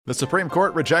The Supreme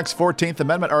Court rejects 14th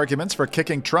Amendment arguments for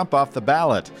kicking Trump off the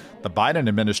ballot. The Biden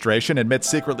administration admits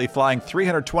secretly flying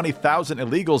 320,000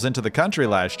 illegals into the country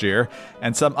last year,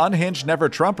 and some unhinged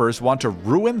never-Trumpers want to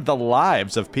ruin the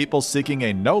lives of people seeking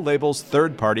a no-labels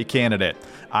third-party candidate.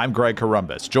 I'm Greg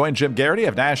Corombos. Join Jim Garrity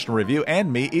of National Review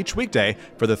and me each weekday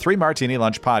for the 3 Martini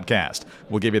Lunch podcast.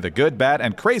 We'll give you the good, bad,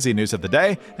 and crazy news of the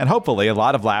day, and hopefully a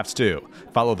lot of laughs too.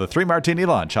 Follow the 3 Martini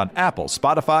Lunch on Apple,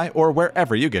 Spotify, or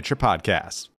wherever you get your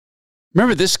podcasts.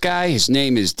 Remember this guy? His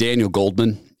name is Daniel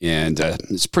Goldman, and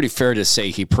it's pretty fair to say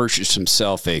he purchased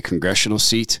himself a congressional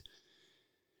seat.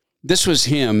 This was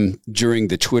him during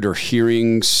the Twitter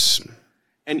hearings.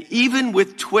 And even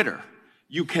with Twitter,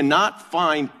 you cannot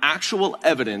find actual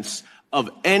evidence of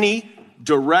any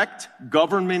direct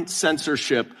government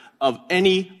censorship of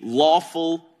any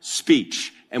lawful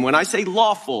speech. And when I say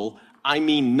lawful, I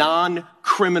mean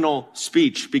non-criminal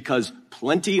speech, because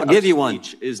plenty of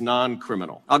speech is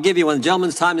non-criminal. I'll give you one.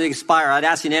 Gentleman's time to expire. I'd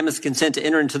ask unanimous consent to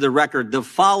enter into the record the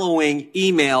following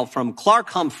email from Clark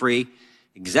Humphrey,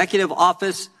 Executive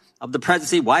Office of the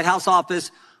Presidency, White House Office,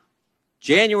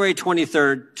 January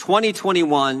 23rd,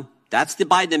 2021. That's the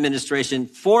Biden administration,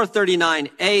 4:39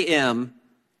 a.m.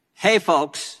 Hey,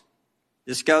 folks.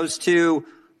 This goes to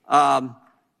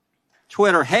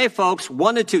Twitter. Hey, folks,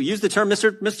 wanted to use the term they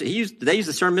used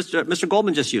the term Mr.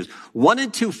 Goldman just used.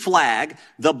 Wanted to flag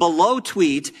the below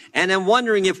tweet, and I'm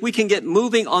wondering if we can get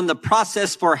moving on the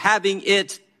process for having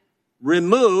it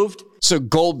removed. So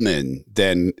Goldman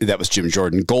then, that was Jim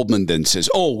Jordan. Goldman then says,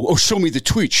 oh, show me the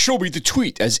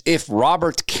tweet, as if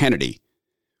Robert Kennedy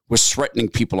was threatening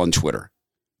people on Twitter.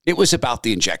 It was about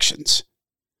the injections.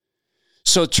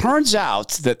 So it turns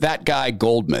out that guy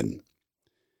Goldman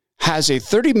has a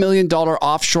 $30 million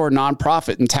offshore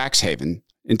nonprofit in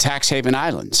tax haven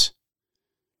islands.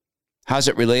 How's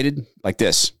it related? Like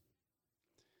this.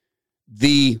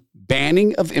 The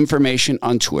banning of information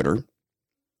on Twitter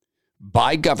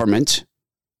by government,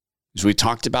 as we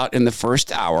talked about in the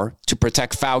first hour, to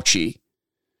protect Fauci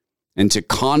and to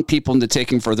con people into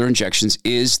taking further injections,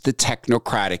 is the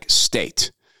technocratic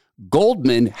state.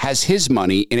 Goldman has his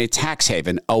money in a tax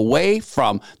haven away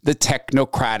from the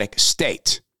technocratic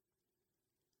state.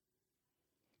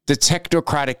 The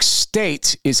technocratic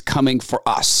state is coming for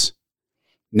us.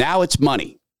 Now it's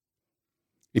money.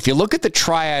 If you look at the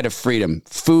triad of freedom,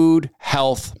 food,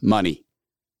 health, money,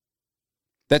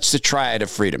 that's the triad of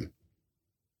freedom.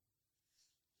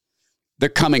 They're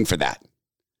coming for that.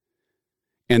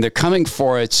 And they're coming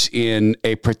for it in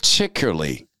a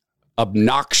particularly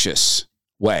obnoxious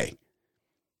way.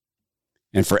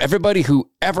 And for everybody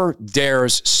who ever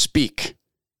dares speak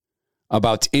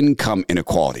about income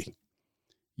inequality,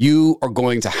 you are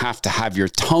going to have your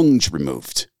tongues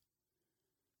removed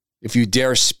if you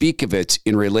dare speak of it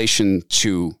in relation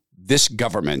to this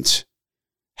government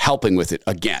helping with it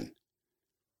again.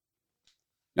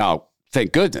 Now,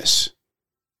 thank goodness,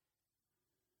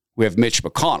 we have Mitch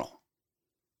McConnell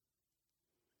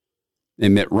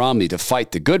and Mitt Romney to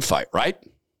fight the good fight, right?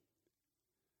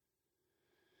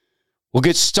 We'll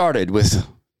get started with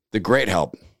the great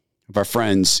help of our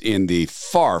friends in the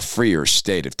far freer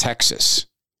state of Texas.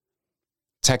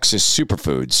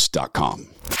 TexasSuperfoods.com.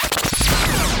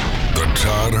 The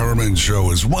Todd Herman Show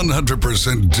is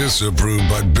 100% disapproved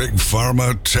by big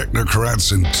pharma,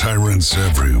 technocrats, and tyrants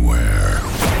everywhere.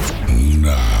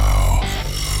 Now,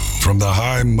 from the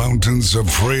high mountains of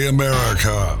free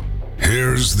America,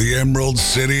 here's the Emerald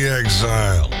City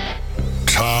exile,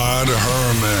 Todd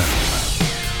Herman.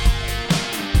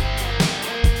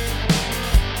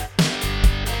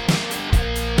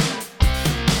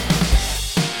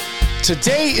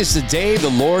 Today is the day the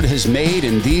Lord has made,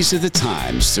 and these are the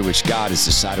times through which God has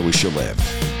decided we shall live.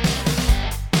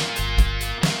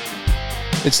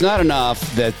 It's not enough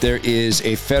that there is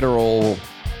a federal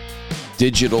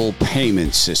digital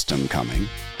payment system coming.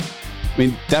 I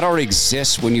mean, that already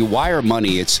exists. When you wire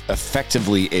money, it's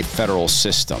effectively a federal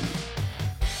system.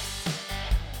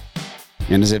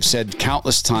 And as I've said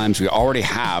countless times, we already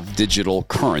have digital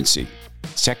currency.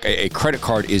 A credit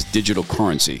card is digital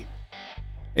currency.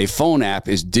 A phone app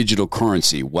is digital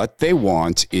currency. What they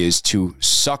want is to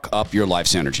suck up your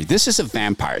life's energy. This is a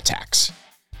vampire tax.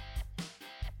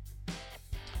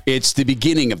 It's the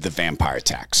beginning of the vampire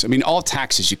tax. I mean, all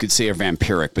taxes you could say are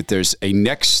vampiric, but there's a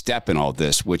next step in all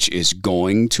this, which is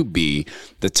going to be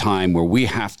the time where we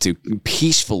have to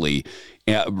peacefully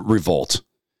revolt.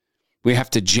 We have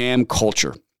to jam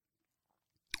culture.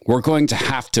 We're going to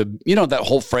have to, that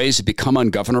whole phrase, become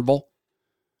ungovernable.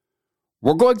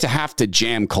 We're going to have to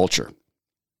jam culture.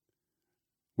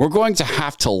 We're going to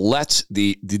have to let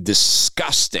the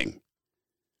disgusting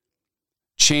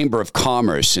Chamber of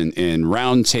Commerce and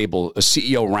roundtable, a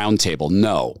CEO roundtable.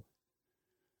 No.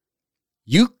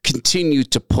 You continue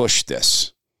to push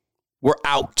this. We're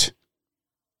out.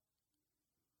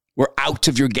 We're out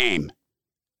of your game.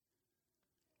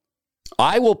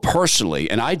 I will personally,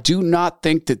 and I do not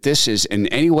think that this is in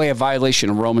any way a violation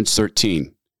of Romans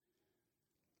 13,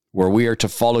 where we are to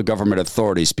follow government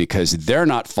authorities because they're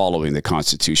not following the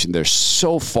Constitution. They're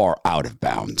so far out of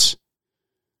bounds.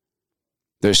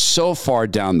 They're so far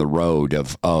down the road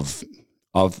of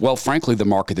well, frankly, the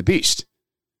mark of the beast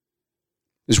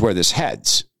is where this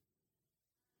heads.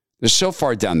 They're so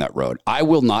far down that road. I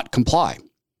will not comply.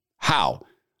 How?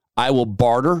 I will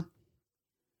barter.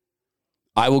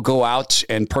 I will go out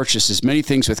and purchase as many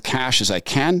things with cash as I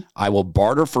can. I will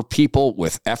barter for people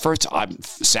with effort.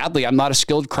 Sadly, I'm not a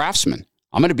skilled craftsman.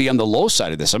 I'm going to be on the low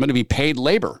side of this. I'm going to be paid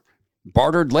labor,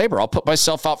 bartered labor. I'll put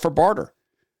myself out for barter.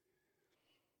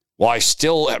 While I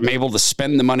still am able to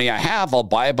spend the money I have, I'll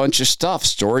buy a bunch of stuff,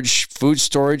 storage, food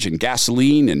storage, and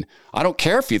gasoline. And I don't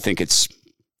care if you think it's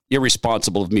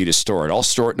irresponsible of me to store it. I'll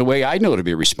store it in a way I know to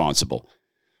be responsible.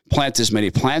 Plant as many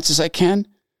plants as I can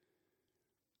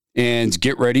and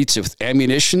get ready with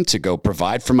ammunition to go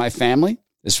provide for my family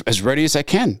as ready as I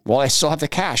can while I still have the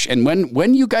cash. And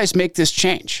when you guys make this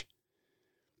change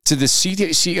to the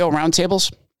CEO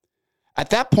roundtables, at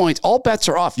that point, all bets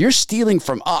are off. You're stealing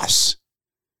from us.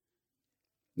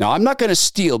 Now, I'm not going to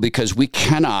steal because we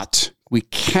cannot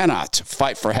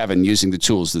fight for heaven using the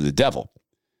tools of the devil,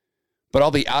 but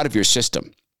I'll be out of your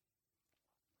system.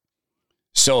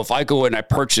 So if I go and I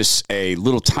purchase a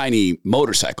little tiny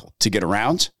motorcycle to get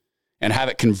around and have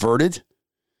it converted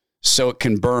so it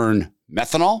can burn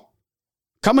methanol,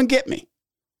 come and get me.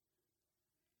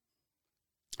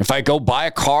 If I go buy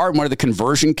a car and one of the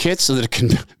conversion kits so that it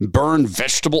can burn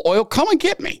vegetable oil, come and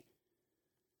get me.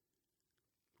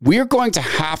 We're going to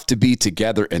have to be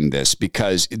together in this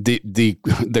because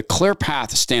the clear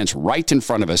path stands right in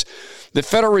front of us. The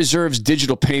Federal Reserve's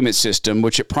digital payment system,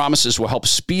 which it promises will help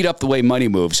speed up the way money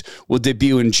moves, will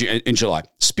debut in July.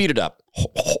 Speed it up.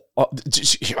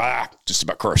 Just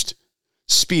about cursed.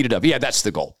 Speed it up. Yeah, that's the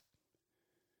goal.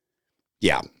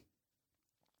 Yeah.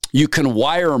 You can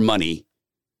wire money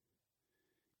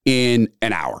in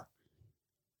an hour.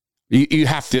 You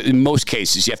have to, in most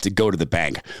cases, you have to go to the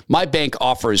bank. My bank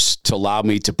offers to allow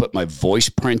me to put my voice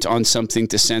print on something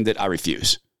to send it. I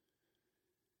refuse.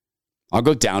 I'll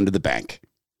go down to the bank.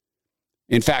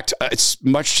 In fact, it's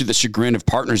much to the chagrin of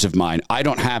partners of mine. I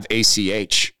don't have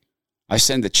ACH. I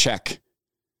send a check.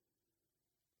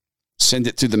 Send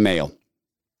it through the mail.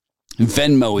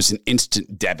 Venmo is an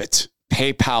instant debit.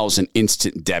 PayPal's an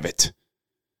instant debit.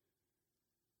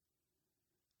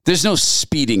 There's no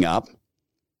speeding up.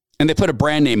 And they put a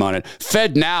brand name on it.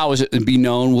 FedNow, as it would be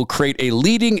known, will create a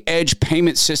leading-edge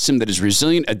payment system that is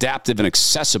resilient, adaptive, and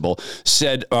accessible,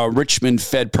 said Richmond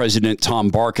Fed President Tom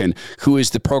Barkin, who is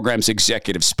the program's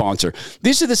executive sponsor.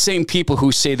 These are the same people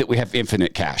who say that we have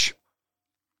infinite cash.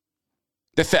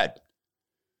 The Fed.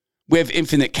 We have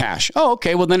infinite cash. Oh,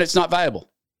 okay, well, then it's not valuable.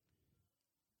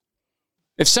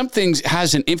 If something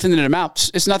has an infinite amount,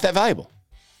 it's not that valuable.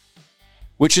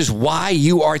 Which is why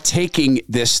you are taking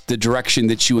this the direction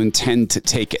that you intend to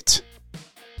take it.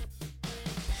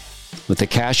 With the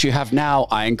cash you have now,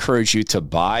 I encourage you to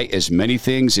buy as many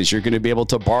things as you're going to be able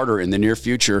to barter in the near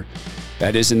future.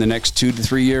 That is in the next 2 to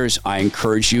 3 years. I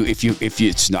encourage you, if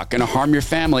it's not going to harm your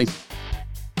family,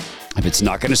 if it's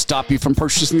not going to stop you from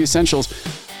purchasing the essentials,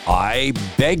 I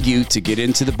beg you to get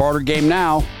into the barter game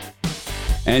now.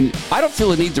 And I don't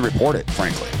feel a need to report it,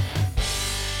 frankly.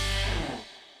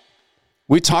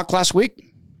 We talked last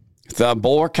week, the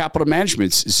Bulwark Capital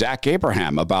Management's Zach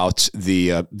Abraham, about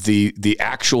the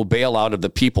actual bailout of the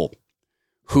people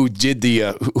who did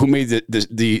who made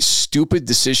the stupid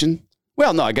decision.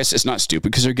 Well, no, I guess it's not stupid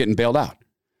because they're getting bailed out.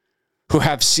 Who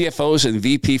have CFOs and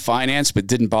VP finance but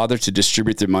didn't bother to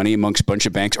distribute their money amongst a bunch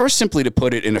of banks or simply to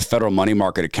put it in a federal money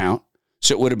market account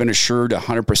so it would have been assured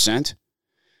 100%.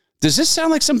 Does this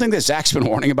sound like something that Zach's been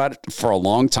warning about for a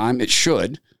long time? It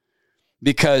should.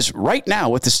 Because right now,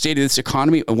 with the state of this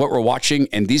economy and what we're watching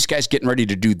and these guys getting ready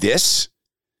to do this,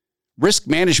 risk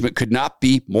management could not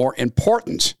be more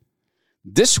important.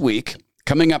 This week,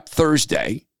 coming up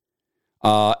Thursday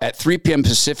at 3 p.m.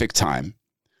 Pacific time,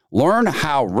 learn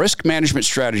how risk management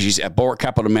strategies at Bulwark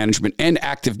Capital Management and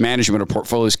active management of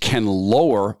portfolios can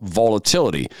lower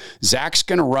volatility. Zach's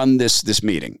going to run this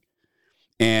meeting.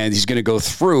 And he's going to go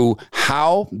through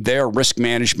how their risk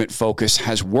management focus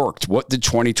has worked. What did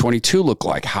 2022 look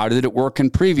like? How did it work in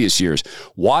previous years?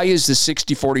 Why is the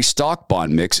 60-40 stock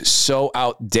bond mix so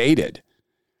outdated?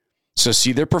 So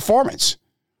see their performance.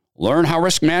 Learn how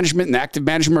risk management and active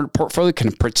management of portfolio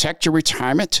can protect your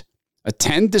retirement.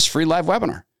 Attend this free live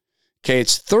webinar. Okay,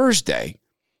 it's Thursday,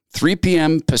 3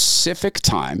 p.m. Pacific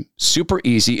time. Super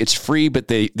easy. It's free, but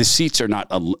the seats are not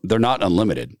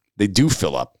unlimited. They do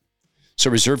fill up.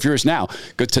 So reserve yours now.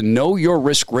 Go to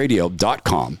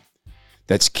knowyourriskradio.com.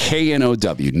 That's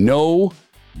KNOW,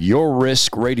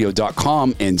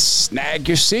 knowyourriskradio.com, and snag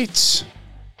your seats.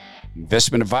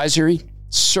 Investment advisory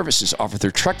services offered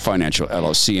through Trek Financial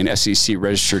LLC, an SEC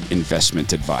registered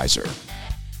investment advisor.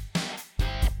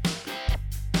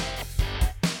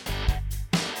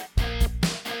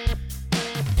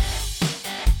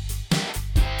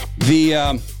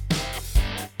 The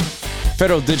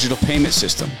federal digital payment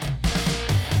system,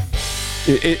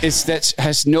 that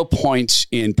has no point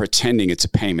in pretending it's a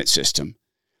payment system.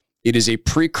 It is a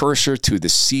precursor to the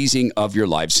seizing of your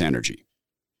life's energy.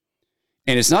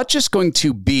 And it's not just going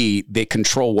to be they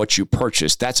control what you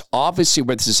purchase. That's obviously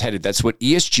where this is headed. That's what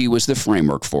ESG was the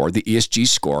framework for. The ESG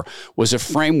score was a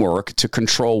framework to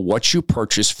control what you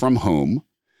purchase from whom.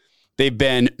 They've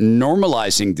been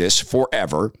normalizing this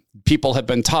forever. People have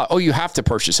been taught, oh, you have to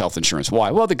purchase health insurance.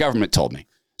 Why? Well, the government told me,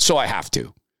 so I have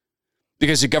to.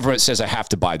 Because the government says I have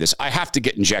to buy this. I have to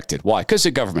get injected. Why? Because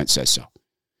the government says so.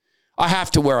 I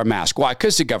have to wear a mask. Why?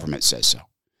 Because the government says so.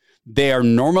 They are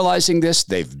normalizing this.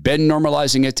 They've been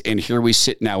normalizing it. And here we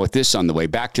sit now with this on the way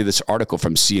back to this article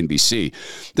from CNBC.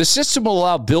 The system will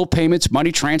allow bill payments,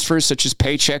 money transfers such as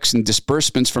paychecks and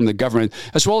disbursements from the government,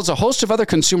 as well as a host of other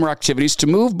consumer activities to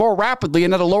move more rapidly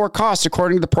and at a lower cost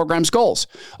according to the program's goals.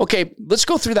 Okay, let's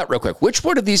go through that real quick. Which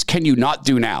one of these can you not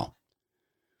do now?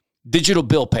 Digital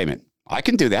bill payment. I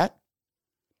can do that.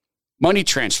 Money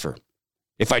transfer.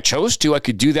 If I chose to, I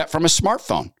could do that from a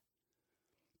smartphone.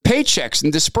 Paychecks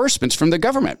and disbursements from the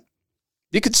government.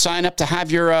 You could sign up to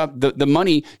have your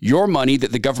money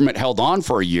that the government held on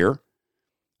for a year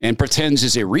and pretends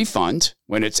is a refund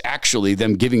when it's actually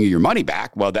them giving you your money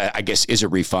back. Well, that I guess is a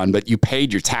refund, but you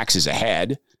paid your taxes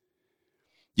ahead.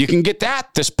 You can get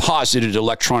that deposited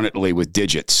electronically with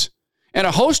digits and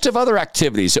a host of other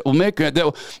activities that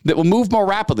will move more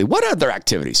rapidly. What other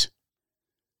activities?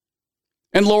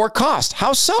 And lower cost.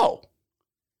 How so?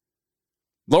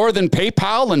 Lower than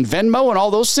PayPal and Venmo and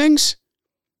all those things?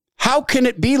 How can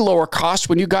it be lower cost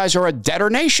when you guys are a debtor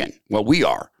nation? Well, we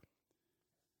are.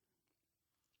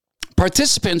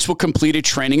 Participants will complete a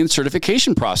training and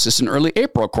certification process in early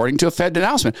April, according to a Fed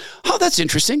announcement. Oh, that's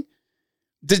interesting.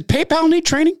 Did PayPal need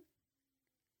training?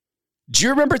 Do you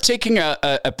remember taking a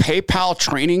PayPal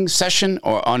training session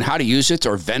on how to use it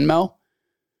or Venmo?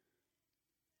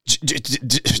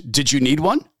 Did you need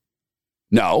one?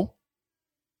 No.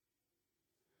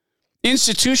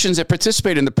 Institutions that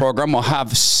participate in the program will have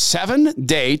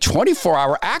 7-day,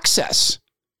 24-hour access,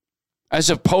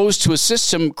 as opposed to a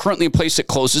system currently in place that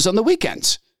closes on the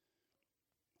weekends.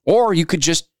 Or you could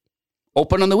just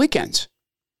open on the weekends.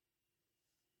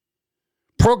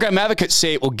 Program advocates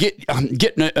say it will get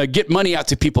money out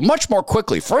to people much more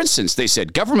quickly. For instance, they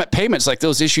said government payments like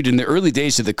those issued in the early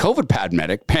days of the COVID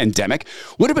pandemic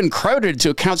would have been crowded into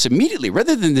accounts immediately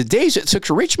rather than the days it took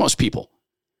to reach most people.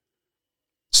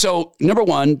 So, number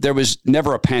one, there was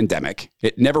never a pandemic.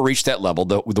 It never reached that level.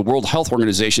 The World Health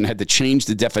Organization had to change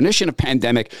the definition of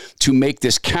pandemic to make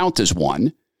this count as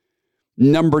one.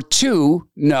 Number two,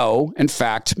 no. In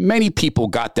fact, many people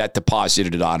got that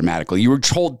deposited automatically. You were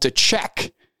told to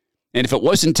check. And if it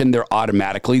wasn't in there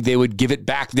automatically, they would give it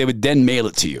back. They would then mail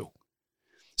it to you.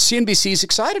 CNBC is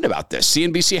excited about this.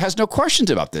 CNBC has no questions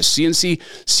about this.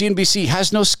 CNBC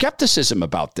has no skepticism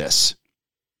about this.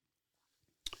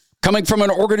 Coming from an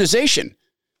organization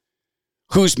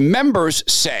whose members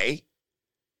say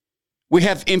we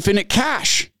have infinite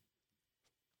cash.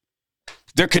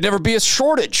 There could never be a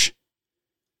shortage.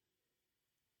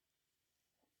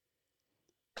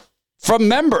 From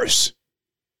members,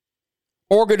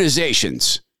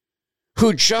 organizations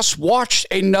who just watched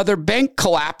another bank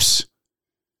collapse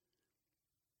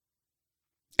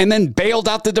and then bailed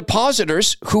out the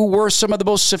depositors who were some of the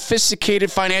most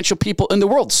sophisticated financial people in the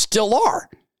world, still are.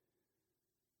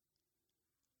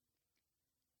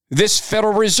 This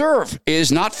Federal Reserve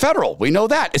is not federal. We know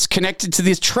that. It's connected to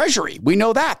the Treasury. We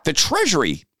know that. The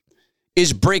Treasury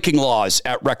is breaking laws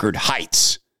at record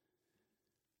heights,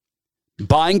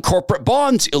 buying corporate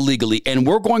bonds illegally, and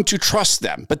we're going to trust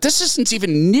them. But this isn't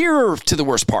even near to the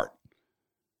worst part.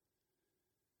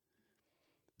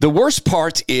 The worst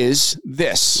part is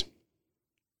this.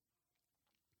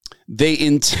 They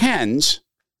intend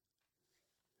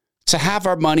to have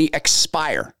our money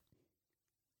expire.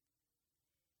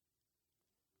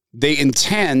 They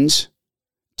intend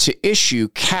to issue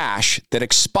cash that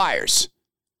expires.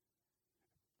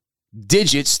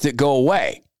 digits that go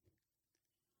away.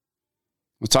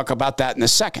 We'll talk about that in a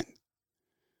second.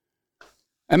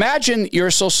 Imagine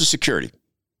your Social Security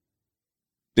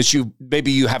that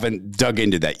maybe you haven't dug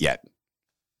into that yet.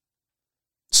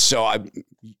 So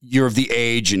you're of the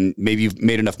age and maybe you've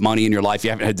made enough money in your life.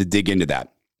 You haven't had to dig into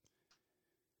that.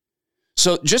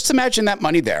 So just imagine that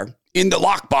money there in the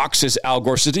lockbox, as Al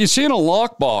Gore says. You see in a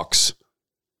lockbox.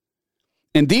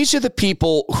 And these are the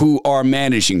people who are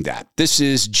managing that. This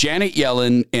is Janet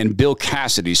Yellen and Bill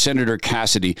Cassidy, Senator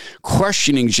Cassidy,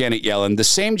 questioning Janet Yellen, the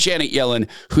same Janet Yellen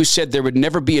who said there would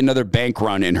never be another bank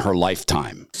run in her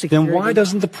lifetime. Security. Then why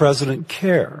doesn't the president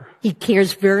care? He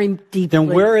cares very deeply. Then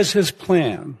where is his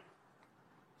plan?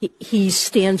 He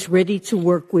stands ready to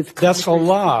work with Congress. That's a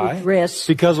lie,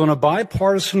 because when a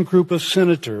bipartisan group of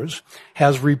senators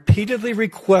has repeatedly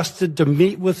requested to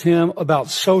meet with him about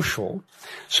social,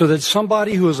 so that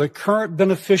somebody who is a current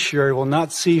beneficiary will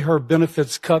not see her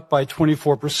benefits cut by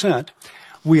 24%,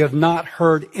 we have not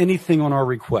heard anything on our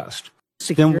request.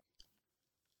 The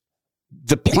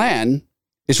plan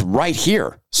is right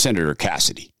here, Senator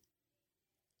Cassidy.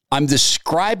 I'm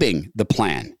describing the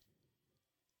plan.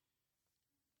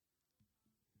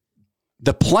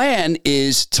 The plan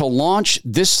is to launch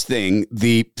this thing,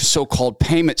 the so-called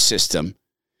payment system,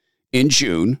 in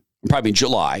June, probably in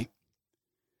July,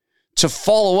 to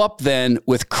follow up then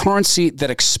with currency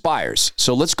that expires.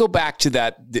 So let's go back to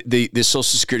that, the Social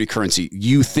Security currency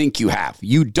you think you have.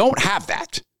 You don't have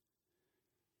that.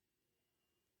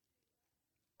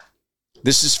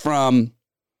 This is from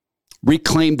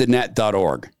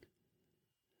reclaimthenet.org.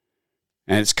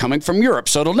 And it's coming from Europe,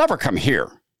 so it'll never come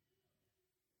here.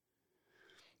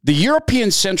 The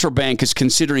European Central Bank is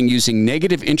considering using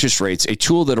negative interest rates, a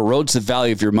tool that erodes the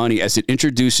value of your money as it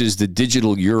introduces the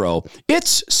digital euro,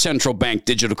 its central bank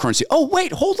digital currency. Oh,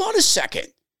 wait, hold on a second.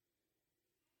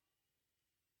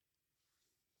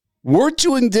 We're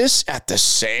doing this at the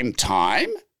same time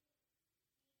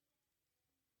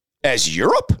as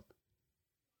Europe?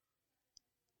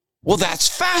 Well, that's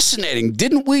fascinating.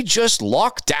 Didn't we just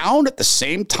lock down at the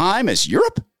same time as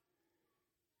Europe?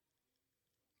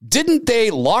 Didn't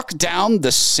they lock down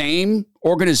the same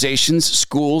organizations,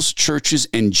 schools, churches,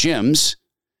 and gyms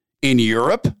in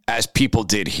Europe as people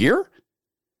did here?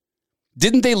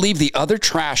 Didn't they leave the other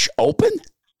trash open?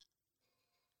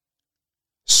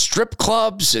 Strip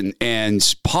clubs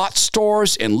and pot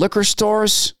stores and liquor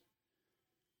stores?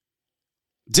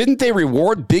 Didn't they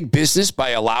reward big business by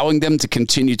allowing them to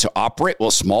continue to operate while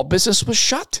small business was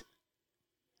shut?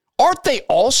 Aren't they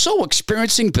also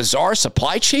experiencing bizarre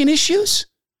supply chain issues?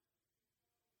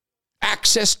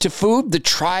 Access to food, the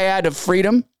triad of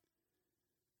freedom,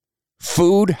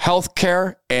 food,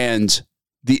 healthcare, and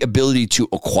the ability to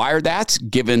acquire that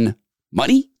given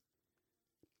money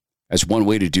as one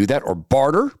way to do that, or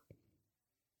barter.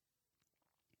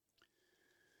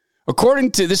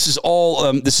 According to, this is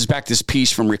back to this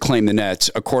piece from Reclaim the Net.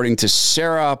 According to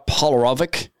Sarah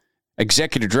Polarovic,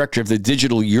 Executive Director of the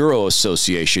Digital Euro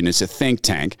Association, it's a think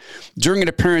tank, during an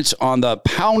appearance on the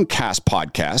Poundcast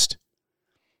podcast,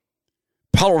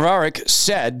 Polarovic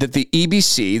said that the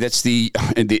EBC, that's the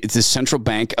Central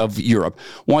Bank of Europe,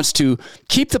 wants to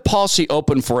keep the policy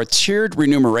open for a tiered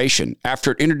remuneration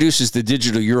after it introduces the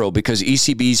digital euro, because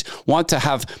ECBs want to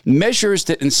have measures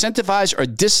that incentivize or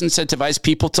disincentivize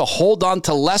people to hold on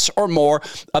to less or more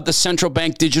of the central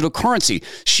bank digital currency.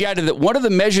 She added that one of the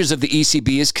measures of the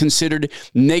ECB is considered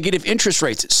negative interest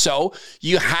rates. So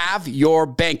you have your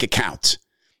bank account.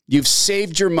 You've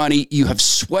saved your money. You have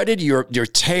sweated your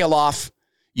tail off.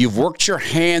 You've worked your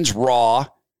hands raw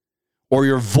or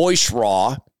your voice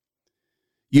raw.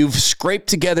 You've scraped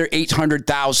together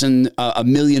 $800,000, $1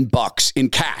 million in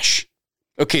cash.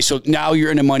 Okay, so now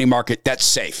you're in a money market. That's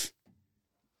safe.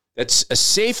 That's a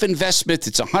safe investment.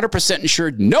 It's 100%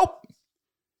 insured. Nope.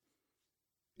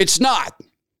 It's not.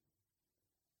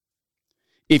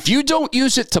 If you don't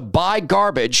use it to buy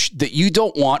garbage that you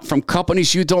don't want from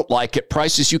companies you don't like at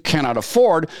prices you cannot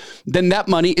afford, then that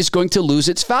money is going to lose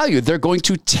its value. They're going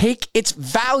to take its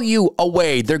value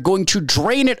away. They're going to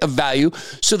drain it of value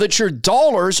so that your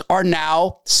dollars are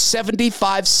now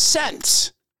 75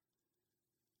 cents.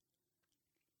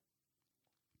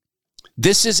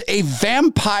 This is a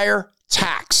vampire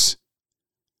tax.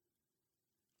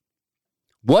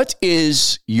 What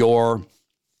is your...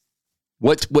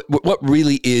 What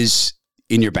really is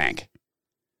in your bank?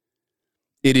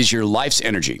 It is your life's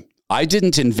energy. I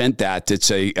didn't invent that.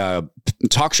 It's a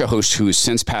talk show host who has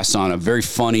since passed on, a very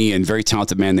funny and very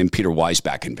talented man named Peter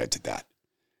Weisbach invented that.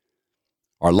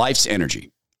 Our life's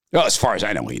energy. Well, as far as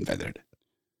I know, he invented it.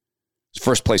 It's the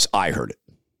first place I heard it.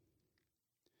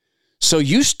 So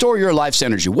you store your life's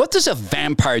energy. What does a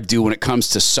vampire do when it comes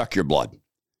to suck your blood?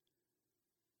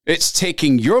 It's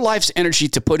taking your life's energy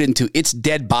to put into its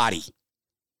dead body.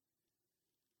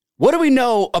 What do we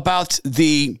know about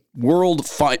the world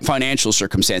financial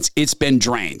circumstance? It's been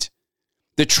drained.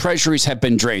 The treasuries have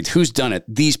been drained. Who's done it?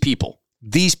 These people.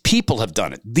 These people have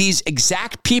done it. These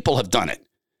exact people have done it.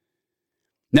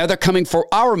 Now they're coming for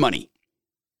our money.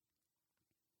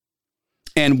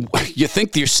 And you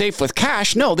think you're safe with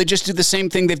cash? No, they just do the same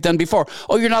thing they've done before.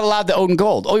 Oh, you're not allowed to own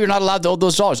gold. Oh, you're not allowed to own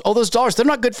those dollars. Oh, those dollars, they're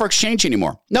not good for exchange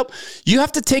anymore. Nope. You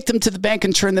have to take them to the bank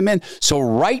and turn them in. So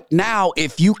right now,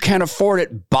 if you can afford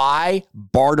it, buy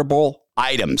barterable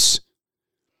items.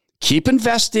 Keep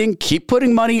investing. Keep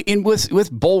putting money in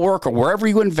with Bulwark or wherever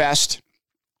you invest.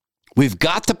 We've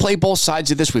got to play both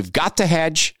sides of this. We've got to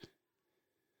hedge.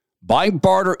 Buying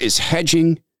barter is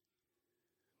hedging.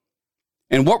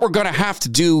 And what we're going to have to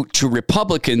do to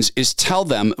Republicans is tell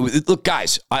them, look,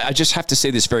 guys, I just have to say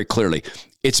this very clearly.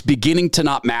 It's beginning to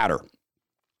not matter.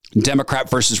 Democrat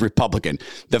versus Republican.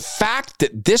 The fact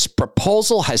that this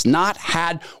proposal has not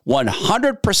had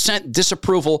 100%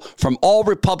 disapproval from all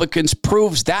Republicans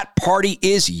proves that party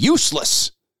is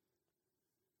useless.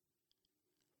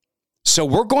 So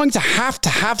we're going to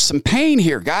have some pain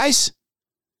here, guys.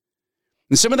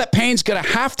 And some of that pain is going to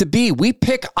have to be, we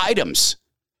pick items.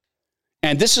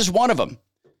 And this is one of them.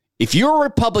 If you're a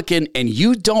Republican and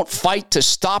you don't fight to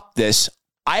stop this,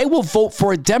 I will vote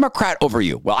for a Democrat over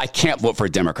you. Well, I can't vote for a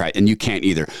Democrat, and you can't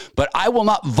either. But I will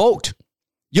not vote.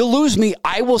 You'll lose me.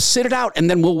 I will sit it out, and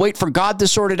then we'll wait for God to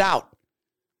sort it out.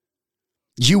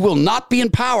 You will not be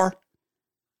in power.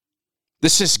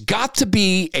 This has got to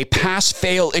be a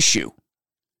pass-fail issue.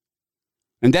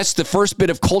 And that's the first bit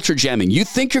of culture jamming. You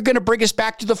think you're going to bring us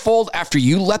back to the fold after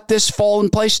you let this fall in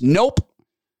place? Nope.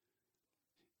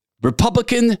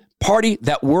 Republican Party,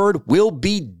 that word will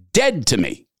be dead to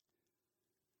me.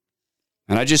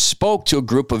 And I just spoke to a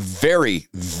group of very,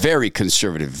 very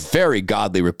conservative, very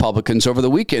godly Republicans over the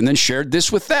weekend and then shared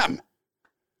this with them.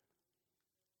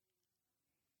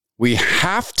 We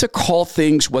have to call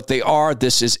things what they are.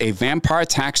 This is a vampire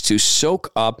tax to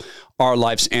soak up our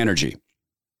life's energy.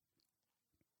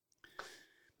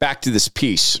 Back to this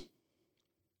piece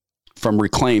from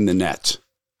Reclaim the Net.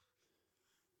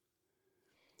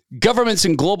 Governments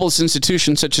and global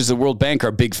institutions such as the World Bank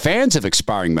are big fans of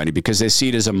expiring money because they see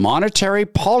it as a monetary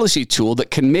policy tool that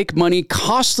can make money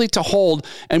costly to hold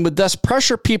and would thus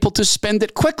pressure people to spend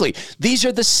it quickly. These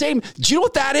are the same. Do you know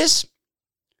what that is?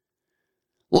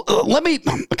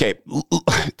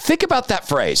 Think about that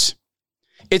phrase.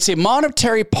 It's a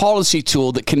monetary policy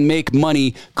tool that can make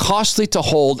money costly to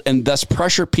hold and thus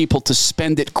pressure people to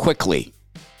spend it quickly.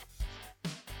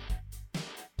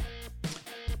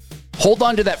 Hold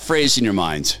on to that phrase in your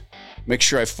mind. Make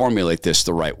sure I formulate this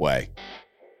the right way.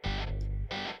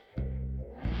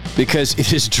 Because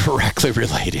it is directly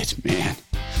related, man.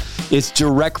 It's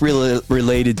directly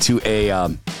related to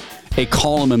a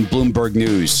column in Bloomberg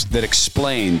News that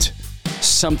explained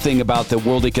something about the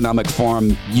World Economic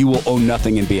Forum. You will own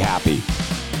nothing and be happy.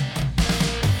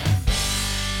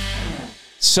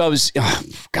 So,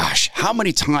 how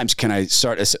many times can I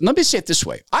start? Let me say it this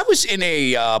way. I was in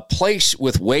a place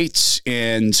with weights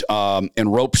and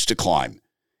ropes to climb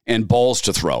and balls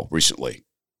to throw recently.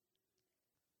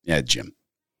 Yeah, Jim.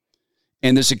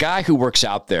 And there's a guy who works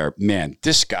out there. Man,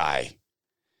 this guy,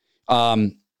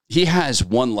 he has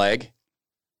one leg.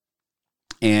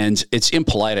 And it's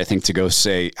impolite, I think, to go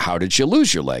say, how did you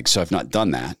lose your leg? So I've not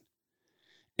done that.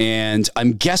 And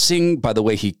I'm guessing by the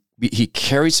way he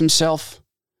carries himself,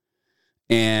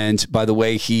 and by the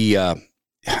way,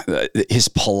 his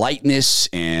politeness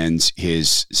and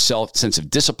his sense of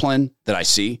discipline that I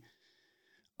see,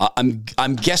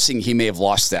 I'm guessing he may have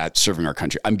lost that serving our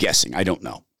country. I'm guessing. I don't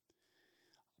know.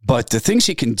 But the things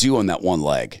he can do on that one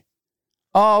leg,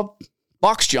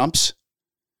 box jumps.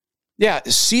 Yeah,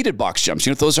 seated box jumps. You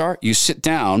know what those are? You sit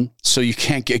down so you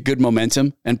can't get good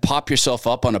momentum and pop yourself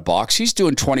up on a box. He's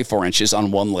doing 24 inches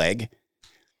on one leg.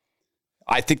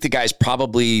 I think the guy's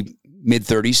probably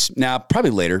mid-30s. Now, probably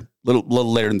later,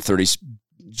 little later than 30s.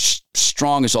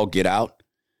 Strong as all get out.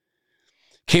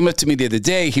 Came up to me the other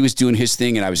day. He was doing his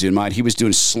thing and I was doing mine. He was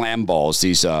doing slam balls.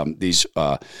 You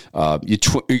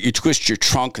twist your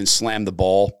trunk and slam the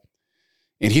ball.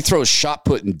 And he throws shot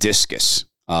put and discus.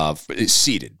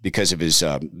 Seated because of his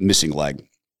missing leg.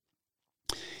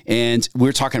 And we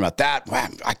were talking about that. Wow,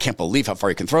 I can't believe how far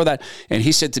he can throw that. And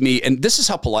he said to me, and this is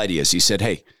how polite he is. He said,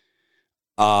 hey,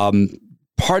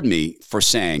 pardon me for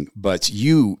saying, but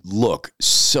you look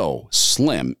so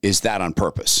slim. Is that on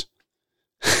purpose?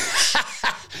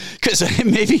 Because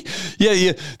maybe,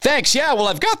 thanks. Yeah, well,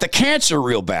 I've got the cancer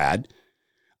real bad.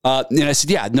 And I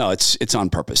said, yeah, no, it's on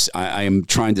purpose. I am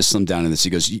trying to slim down in this. He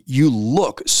goes, you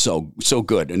look so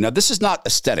good. And now this is not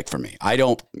aesthetic for me. I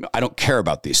don't care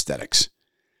about the aesthetics.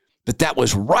 But that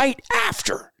was right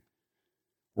after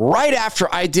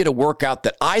I did a workout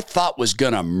that I thought was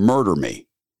going to murder me.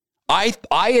 I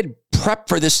had prepped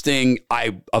for this thing.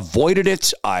 I avoided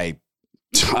it. I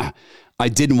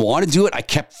didn't want to do it. I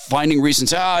kept finding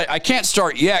reasons. I can't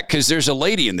start yet because there's a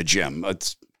lady in the gym.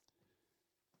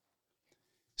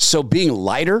 So being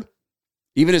lighter,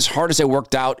 even as hard as I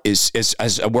worked out, is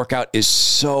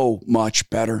so much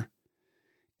better.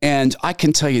 And I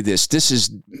can tell you this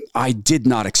I did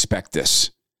not expect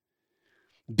this.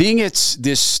 Being at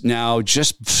this now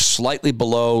just slightly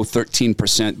below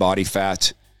 13% body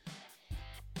fat,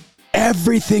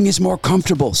 everything is more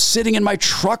comfortable. Sitting in my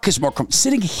truck is more comfortable.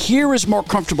 Sitting here is more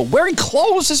comfortable. Wearing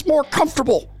clothes is more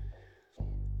comfortable.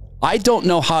 I don't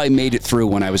know how I made it through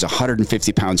when I was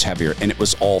 150 pounds heavier and it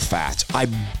was all fat. I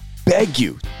beg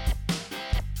you,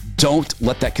 don't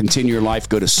let that continue your life.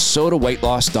 Go to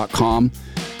sotaweightloss.com.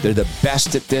 They're the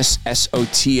best at this,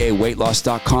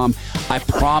 SOTAweightloss.com. I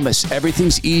promise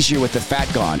everything's easier with the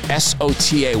fat gone,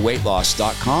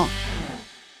 SOTAweightloss.com.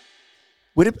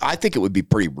 I think it would be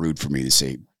pretty rude for me to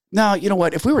say, no, you know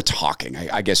what? If we were talking,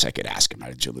 I guess I could ask him, how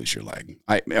did you lose your leg?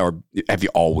 Or have you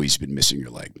always been missing your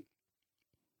leg?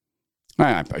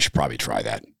 I should probably try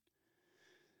that.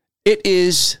 It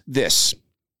is this,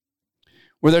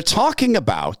 where they're talking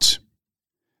about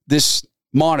this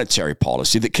monetary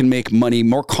policy that can make money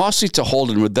more costly to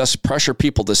hold and would thus pressure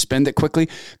people to spend it quickly.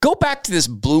 Go back to this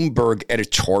Bloomberg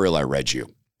editorial I read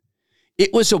you.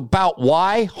 It was about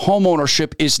why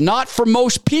homeownership is not for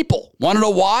most people. Want to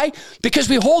know why? Because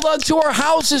we hold on to our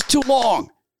houses too long.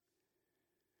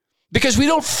 Because we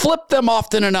don't flip them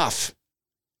often enough.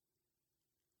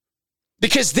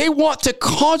 Because they want to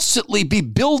constantly be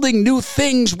building new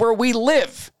things where we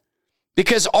live.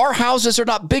 Because our houses are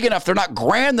not big enough. They're not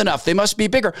grand enough. They must be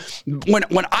bigger.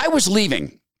 When I was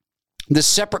leaving the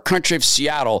separate country of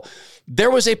Seattle, there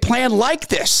was a plan like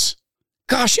this.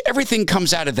 Gosh, everything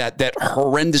comes out of that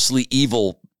horrendously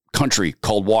evil country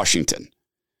called Washington.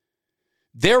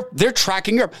 They're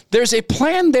tracking Europe. There's a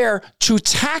plan there to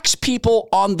tax people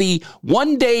on the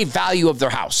one-day value of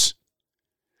their house.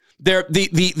 What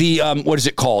is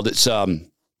it called?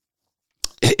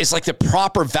 It's like the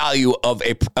proper value of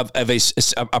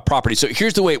a property. So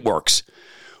here's the way it works.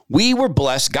 We were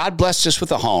blessed. God blessed us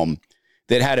with a home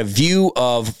that had a view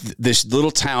of this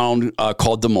little town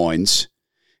called Des Moines.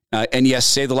 And yes,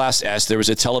 say the last S. There was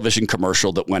a television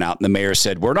commercial that went out and the mayor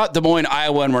said, we're not Des Moines,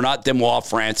 Iowa, and we're not Des Moines,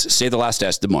 France. Say the last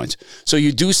S, Des Moines. So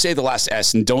you do say the last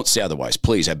S and don't say otherwise.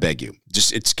 Please, I beg you.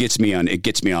 Just it gets me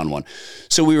on one.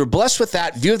 So we were blessed with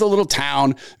that view of the little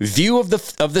town, view of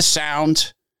the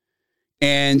sound,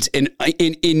 and an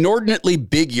inordinately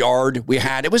big yard we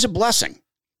had. It was a blessing.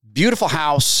 Beautiful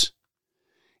house.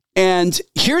 And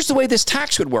here's the way this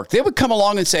tax would work. They would come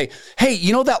along and say, hey,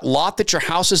 you know that lot that your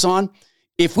house is on?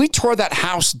 If we tore that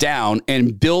house down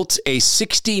and built a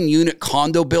 16-unit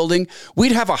condo building,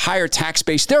 we'd have a higher tax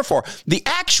base. Therefore, the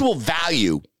actual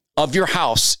value of your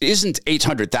house isn't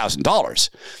 $800,000.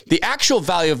 The actual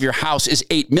value of your house is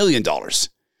 $8 million.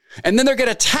 And then they're going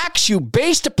to tax you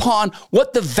based upon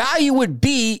what the value would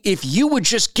be if you would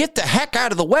just get the heck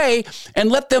out of the way and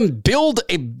let them build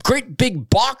a great big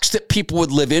box that people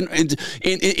would live in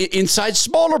inside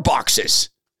smaller boxes.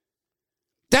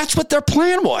 That's what their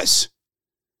plan was.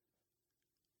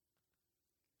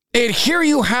 And here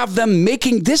you have them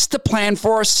making this the plan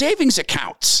for our savings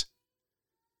accounts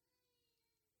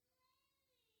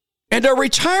and our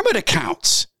retirement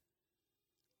accounts.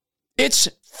 It's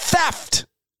theft.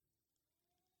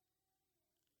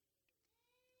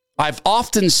 I've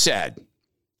often said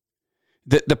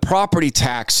that the property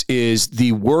tax is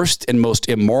the worst and most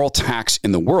immoral tax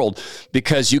in the world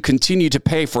because you continue to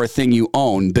pay for a thing you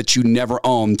own that you never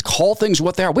owned. Call things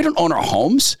what they are. We don't own our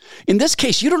homes. In this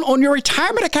case, you don't own your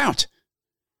retirement account.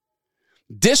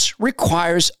 This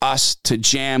requires us to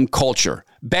jam culture.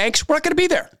 Banks, we're not going to be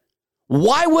there.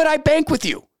 Why would I bank with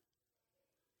you?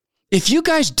 If you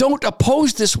guys don't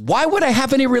oppose this, why would I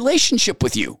have any relationship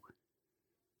with you?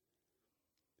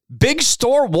 Big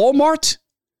store, Walmart,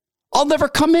 I'll never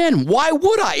come in. Why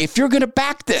would I if you're going to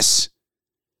back this?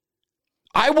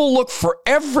 I will look for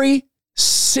every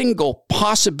single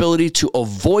possibility to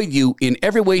avoid you in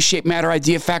every way, shape, matter,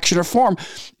 idea, faction, or form.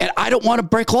 And I don't want to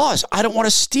break laws. I don't want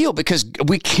to steal because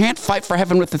we can't fight for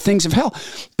heaven with the things of hell.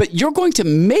 But you're going to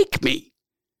make me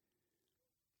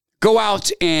go out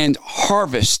and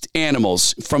harvest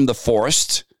animals from the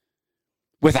forest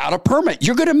without a permit.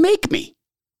 You're going to make me.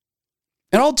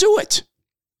 And I'll do it.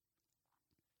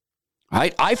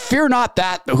 I fear not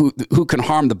that who can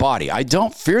harm the body. I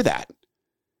don't fear that.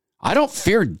 I don't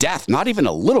fear death, not even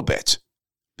a little bit,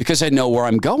 because I know where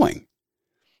I'm going.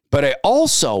 But I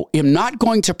also am not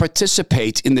going to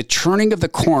participate in the turning of the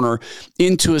corner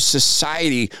into a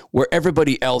society where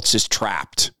everybody else is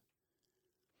trapped.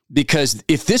 Because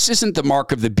if this isn't the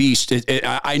mark of the beast,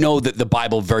 I know that the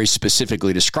Bible very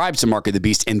specifically describes the mark of the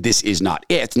beast, and this is not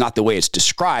it, not the way it's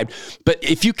described. But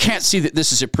if you can't see that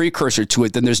this is a precursor to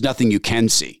it, then there's nothing you can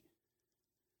see.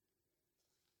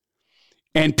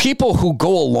 And people who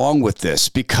go along with this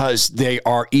because they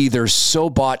are either so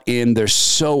bought in, they're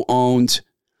so owned,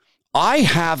 I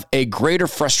have a greater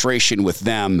frustration with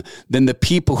them than the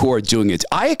people who are doing it.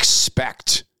 I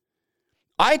expect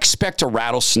a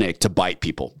rattlesnake to bite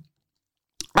people.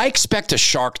 I expect a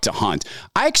shark to hunt.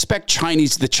 I expect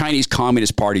the Chinese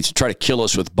Communist Party to try to kill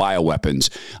us with bioweapons.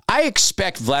 I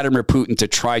expect Vladimir Putin to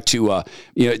try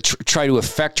to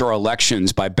affect our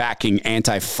elections by backing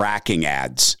anti-fracking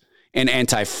ads and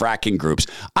anti-fracking groups.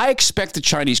 I expect the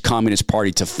Chinese Communist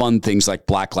Party to fund things like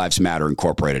Black Lives Matter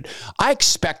Incorporated. I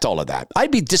expect all of that.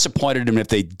 I'd be disappointed in them if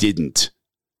they didn't,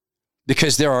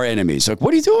 because they're our enemies. Like,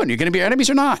 what are you doing? You're going to be our enemies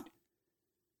or not?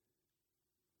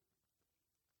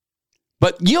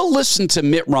 But you'll listen to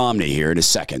Mitt Romney here in a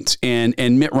second, and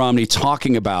Mitt Romney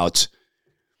talking about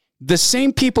the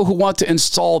same people who want to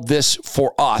install this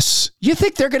for us. You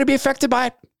think they're going to be affected by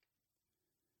it?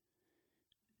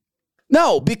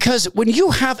 No, because when you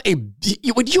have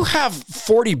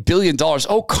 $40 billion,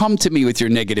 oh, come to me with your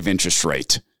negative interest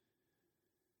rate.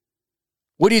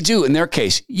 What do you do in their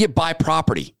case? You buy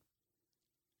property.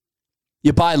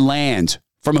 You buy land.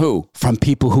 From who? From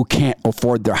people who can't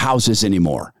afford their houses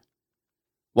anymore.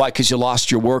 Why? Because you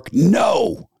lost your work?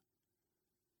 No.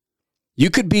 You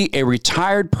could be a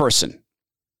retired person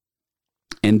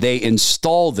and they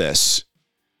install this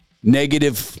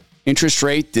negative interest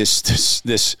rate,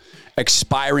 this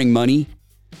expiring money.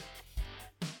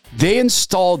 They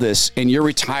install this and you're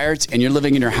retired and you're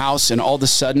living in your house, and all of a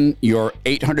sudden your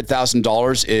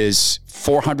 $800,000 is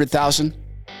 $400,000.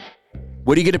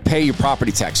 What are you going to pay your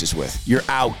property taxes with? You're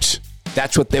out.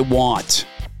 That's what they want.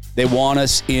 They want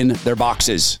us in their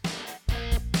boxes.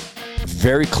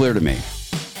 Very clear to me.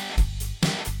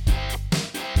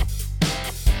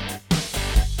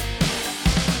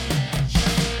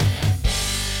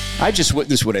 I just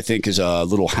witnessed what I think is a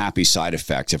little happy side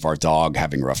effect of our dog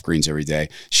having rough greens every day.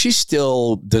 She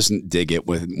still doesn't dig it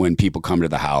when people come to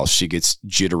the house. She gets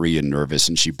jittery and nervous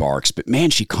and she barks. But man,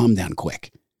 she calmed down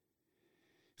quick.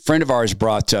 A friend of ours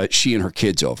brought she and her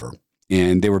kids over,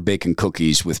 and they were baking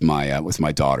cookies with my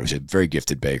daughter, who's a very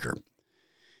gifted baker.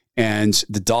 And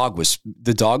the dog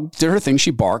did her thing. She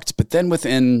barked, but then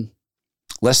within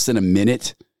less than a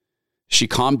minute, she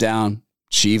calmed down.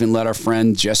 She even let our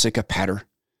friend Jessica pet her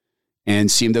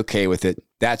and seemed okay with it.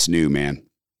 That's new, man.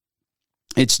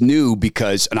 It's new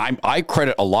because, and I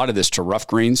credit a lot of this to rough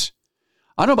greens.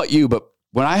 I don't know about you, but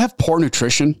when I have poor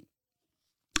nutrition,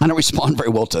 I don't respond very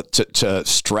well to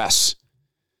stress.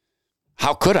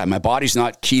 How could I? My body's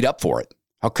not keyed up for it.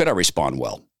 How could I respond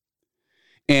well?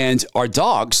 And our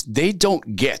dogs, they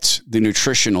don't get the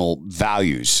nutritional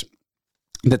values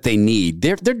that they need.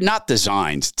 They're not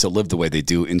designed to live the way they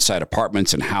do inside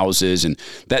apartments and houses. And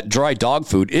that dry dog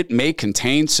food, it may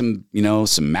contain some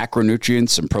macronutrients,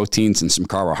 some proteins, and some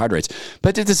carbohydrates,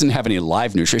 but it doesn't have any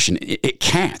live nutrition. It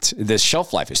can't. The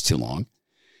shelf life is too long.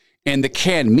 And the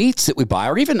canned meats that we buy,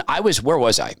 or even where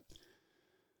was I?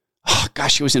 Oh,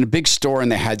 gosh, it was in a big store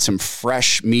and they had some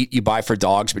fresh meat you buy for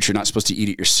dogs, but you're not supposed to eat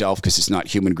it yourself because it's not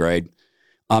human grade.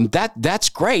 That's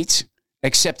great,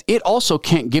 except it also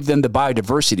can't give them the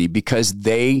biodiversity because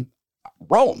they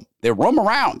roam. They roam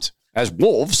around. As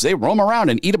wolves, they roam around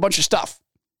and eat a bunch of stuff.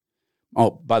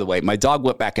 Oh, by the way, my dog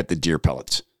went back at the deer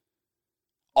pellets.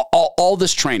 All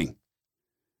this training.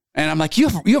 And I'm like, you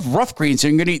have rough greens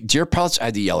and you're going to eat deer pellets? I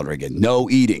had to yell at her again. No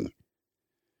eating.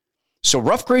 So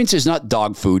rough greens is not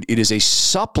dog food. It is a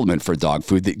supplement for dog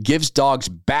food that gives dogs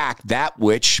back that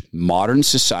which modern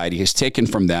society has taken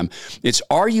from them. It's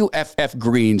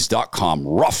ruffgreens.com.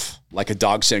 Rough, like a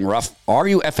dog saying rough.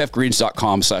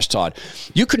 ruffgreens.com/Todd.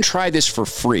 You can try this for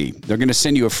free. They're going to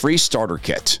send you a free starter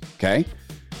kit, okay?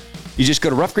 You just go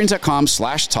to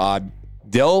ruffgreens.com/Todd.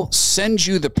 They'll send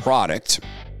you the product.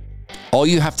 All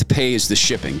you have to pay is the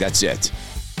shipping. That's it.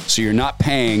 So you're not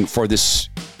paying for this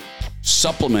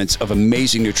supplements of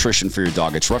amazing nutrition for your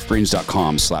dog. It's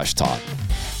ruffgreens.com/Todd.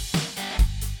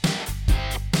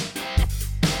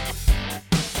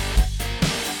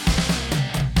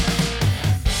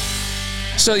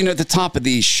 So, at the top of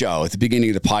the show, at the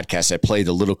beginning of the podcast, I played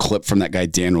a little clip from that guy,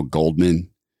 Daniel Goldman.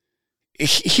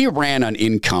 He ran on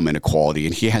income inequality,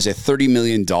 and he has a $30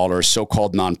 million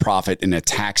so-called nonprofit in a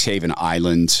tax haven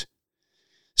island.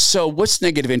 So what's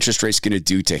negative interest rates going to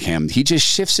do to him? He just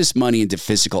shifts his money into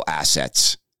physical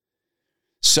assets.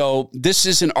 So this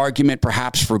is an argument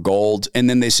perhaps for gold. And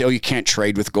then they say, oh, you can't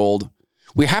trade with gold.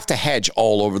 We have to hedge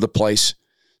all over the place.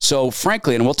 So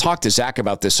frankly, and we'll talk to Zach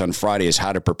about this on Friday, is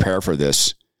how to prepare for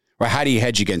this, or how do you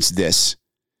hedge against this?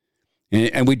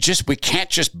 And we can't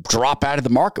just drop out of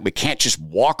the market. We can't just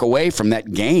walk away from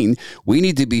that gain. We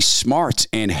need to be smart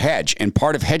and hedge. And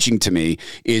part of hedging to me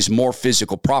is more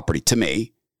physical property to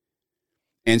me,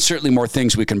 and certainly more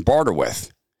things we can barter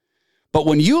with. But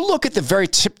when you look at the very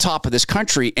tip top of this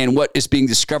country and what is being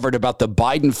discovered about the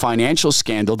Biden financial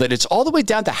scandal, that it's all the way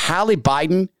down to Hallie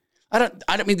Biden. I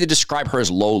don't mean to describe her as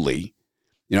lowly.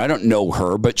 I don't know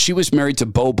her, but she was married to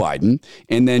Beau Biden,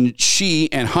 and then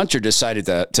she and Hunter decided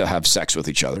to have sex with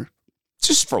each other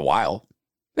just for a while.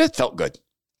 It felt good.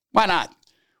 Why not?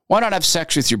 Why not have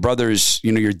sex with your brother's,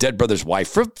 your dead brother's wife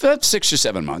for 6 or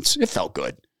 7 months? It felt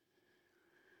good.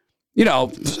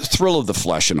 Thrill of the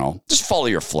flesh and all. Just follow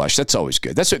your flesh. That's always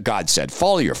good. That's what God said.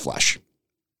 Follow your flesh.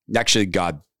 Actually,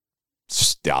 God,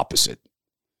 it's the opposite.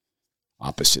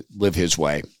 Live his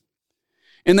way.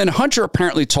 And then Hunter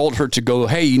apparently told her to go,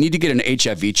 hey, you need to get an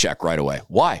HIV check right away.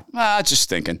 Why? Just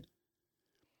thinking.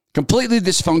 Completely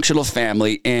dysfunctional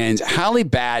family. And Hallie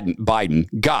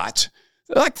Biden got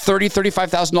like $30,000,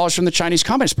 $35,000 from the Chinese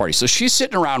Communist Party. So she's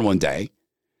sitting around one day,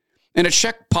 and a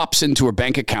check pops into her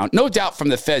bank account, no doubt from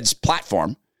the Fed's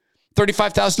platform.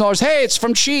 $35,000. Hey, it's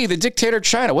from Xi, the dictator of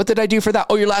China. What did I do for that?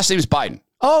 Oh, your last name is Biden.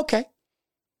 Oh, okay.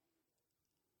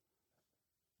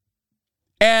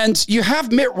 And you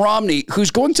have Mitt Romney,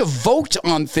 who's going to vote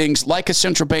on things like a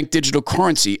central bank digital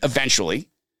currency eventually.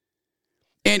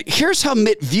 And here's how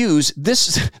Mitt views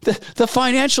this, the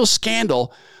financial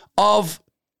scandal of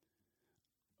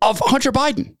Hunter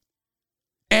Biden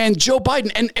and Joe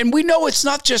Biden. And we know it's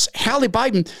not just Hallie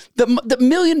Biden. The $1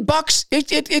 million,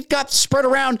 it got spread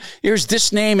around. Here's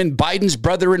this name and Biden's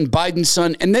brother and Biden's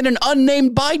son, and then an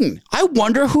unnamed Biden. I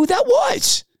wonder who that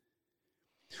was.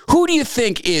 Who do you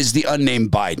think is the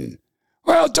unnamed Biden?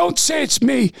 Well, don't say it's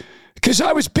me, because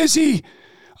I was busy.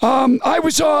 I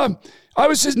was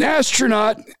an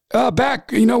astronaut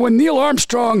back, when Neil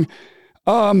Armstrong.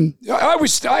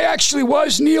 I actually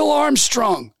was Neil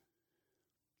Armstrong.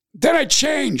 Then I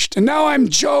changed, and now I'm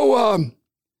Joe.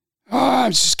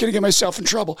 I'm just going to get myself in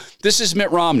trouble. This is Mitt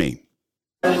Romney.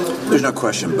 There's no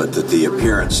question but that the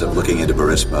appearance of looking into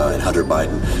Burisma and Hunter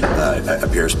Biden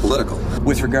appears political.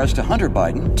 With regards to Hunter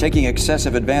Biden, taking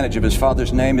excessive advantage of his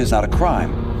father's name is not a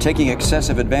crime. Taking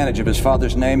excessive advantage of his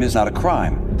father's name is not a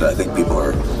crime. I think people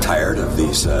are tired of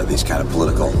these kind of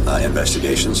political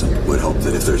investigations, and would hope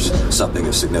that if there's something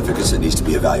of significance that needs to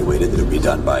be evaluated, that it would be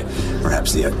done by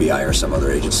perhaps the FBI or some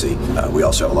other agency. We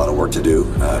also have a lot of work to do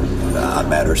on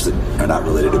matters that are not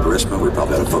related to Burisma. We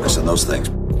probably ought to focus on those things.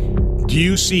 Do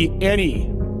you see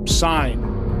any sign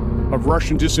of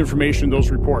Russian disinformation in those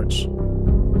reports?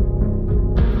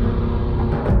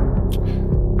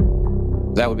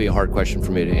 That would be a hard question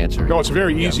for me to answer. No, it's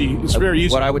very easy. Yeah. It's very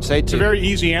easy. What I would say it's a very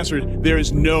easy answer. There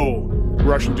is no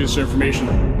Russian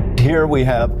disinformation. Here we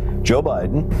have Joe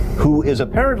Biden, who is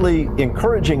apparently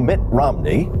encouraging Mitt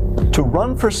Romney to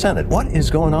run for Senate. What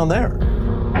is going on there?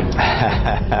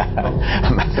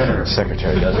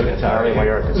 Secretary does it.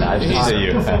 Nice to see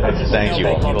you. Thank you.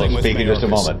 We'll speak in just a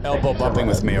moment. Elbow bumping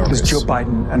with me. Is Joe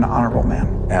Biden an honorable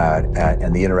man?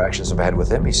 And the interactions I've had with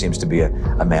him, he seems to be a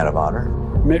man of honor.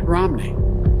 Mitt Romney.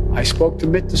 I spoke to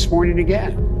Mitt this morning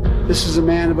again. This is a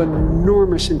man of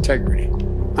enormous integrity.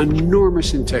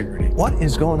 Enormous integrity. What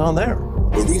is going on there?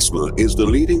 Burisma is the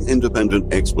leading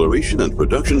independent exploration and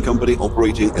production company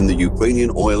operating in the Ukrainian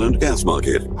oil and gas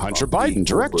market. Hunter Biden,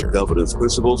 director. Governance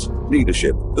principles,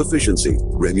 leadership, efficiency,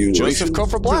 remuneration. Joseph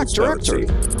Cofer Black, director.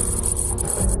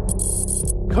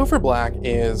 Cofer Black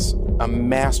is a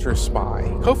master spy.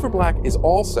 Cofer Black is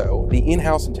also the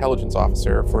in-house intelligence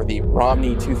officer for the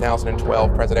Romney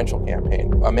 2012 presidential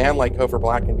campaign. A man like Cofer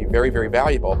Black can be very, very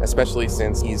valuable, especially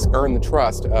since he's earned the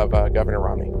trust of Governor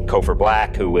Romney. Cofer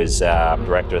Black, who was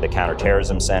director of the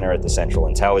Counterterrorism Center at the Central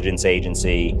Intelligence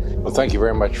Agency. Well, thank you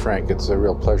very much, Frank. It's a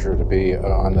real pleasure to be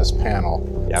on this panel.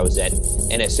 I was at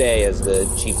NSA as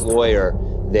the chief lawyer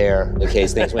there in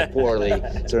case things went poorly,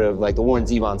 sort of like the Warren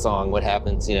Zevon song, what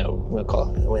happens,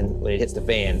 when it hits the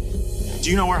fan.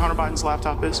 Do you know where Hunter Biden's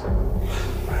laptop is?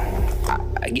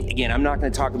 Again, I'm not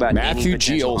going to talk about Matthew any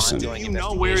G. Olson. ongoing You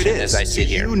know where it is. as I sit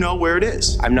here. You know where it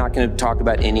is. I'm not going to talk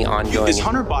about any ongoing. Is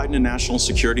Hunter Biden a national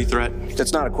security threat?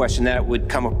 That's not a question that would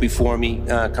come up before me,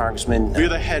 Congressman. You're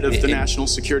the head of the National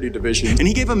Security Division, and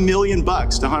he gave $1 million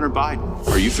to Hunter Biden.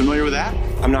 Are you familiar with that?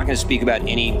 I'm not going to speak about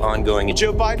any ongoing.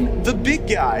 Joe Biden, the big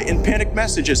guy in panic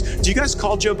messages. Do you guys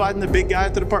call Joe Biden the big guy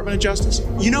at the Department of Justice?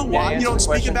 You know why you don't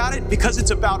speak about it? Because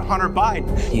it's about Hunter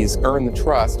Biden. He's earned the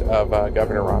trust of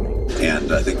Governor Romney.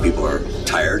 And I think people are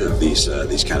tired of these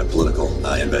kind of political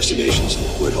investigations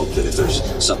and would hope that if there's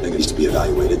something that needs to be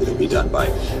evaluated, that it be done by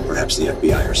perhaps the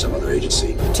FBI or some other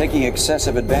agency. Taking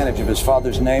excessive advantage of his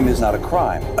father's name is not a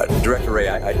crime. Director Wray,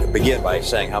 I begin by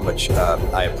saying how much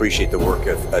I appreciate the work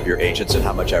of your agents and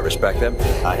how much I respect them.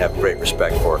 I have great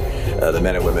respect for the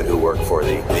men and women who work for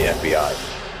the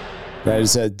FBI.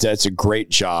 That's a great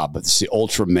job. It's the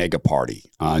Ultra Mega Party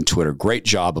on Twitter. Great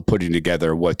job of putting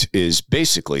together what is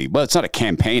basically, well, it's not a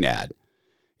campaign ad.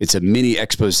 It's a mini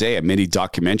expose, a mini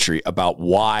documentary about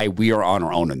why we are on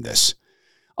our own in this.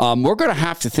 We're going to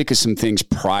have to think of some things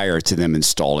prior to them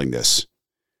installing this.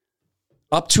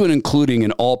 Up to and including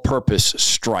an all-purpose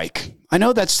strike. I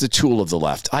know that's the tool of the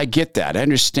left. I get that. I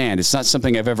understand. It's not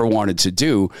something I've ever wanted to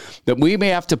do. But we may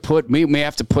have to put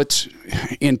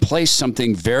in place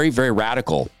something very, very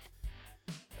radical.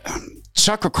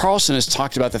 Tucker Carlson has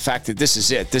talked about the fact that this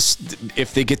is it.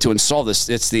 If they get to install this,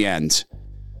 it's the end.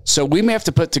 So we may have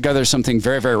to put together something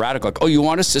very, very radical. Like, oh, you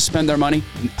want us to spend their money?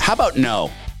 How about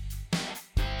no?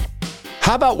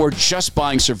 How about we're just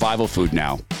buying survival food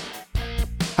now?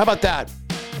 How about that?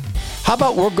 How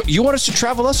about you want us to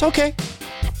travel less? Okay.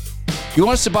 You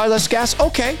want us to buy less gas?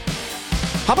 Okay.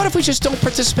 How about if we just don't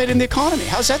participate in the economy?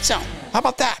 How's that sound? How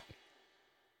about that?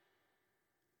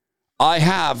 I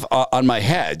have on my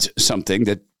head something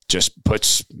that just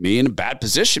puts me in a bad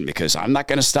position because I'm not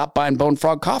going to stop buying Bone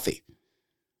Frog coffee.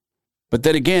 But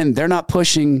then again, they're not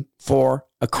pushing for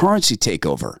a currency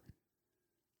takeover.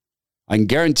 I can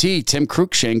guarantee Tim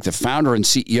Cruikshank, the founder and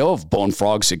CEO of Bone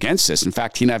Frog's against this. In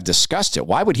fact, he and I have discussed it.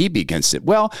 Why would he be against it?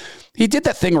 Well, he did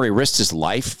that thing where he risked his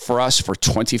life for us for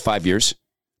 25 years.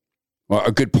 Well,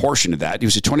 a good portion of that. He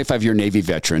was a 25-year Navy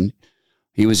veteran.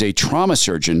 He was a trauma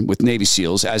surgeon with Navy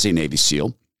SEALs as a Navy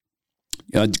SEAL,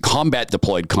 a combat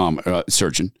deployed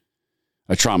surgeon,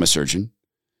 a trauma surgeon.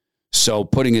 So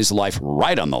putting his life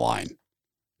right on the line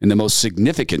in the most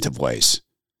significant of ways.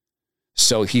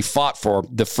 So he fought for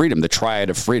the freedom, the triad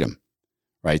of freedom,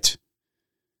 right?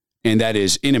 And that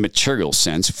is, in a material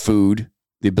sense, food,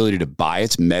 the ability to buy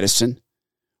it, medicine.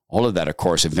 All of that, of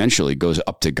course, eventually goes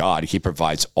up to God. He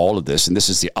provides all of this. And this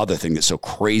is the other thing that's so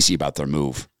crazy about their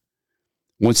move.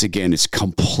 Once again, it's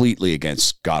completely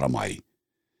against God Almighty.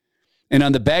 And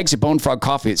on the bags of Bone Frog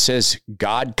coffee, it says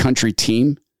God Country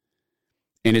Team.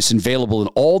 And it's available in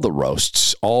all the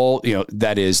roasts.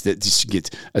 That is, that you can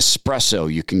get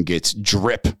espresso, you can get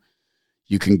drip,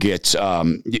 you can get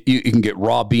you can get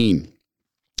raw bean.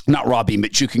 Not raw bean,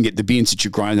 but you can get the beans that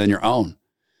you grind on your own.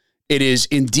 It is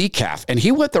in decaf. And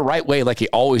he went the right way like he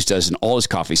always does in all his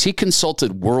coffees. He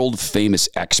consulted world-famous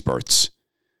experts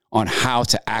on how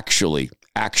to actually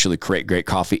create great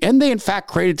coffee. And they, in fact,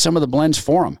 created some of the blends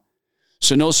for him.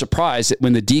 So no surprise that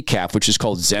when the decaf, which is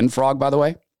called Zen Frog, by the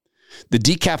way, the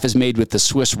decaf is made with the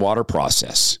Swiss water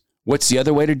process. What's the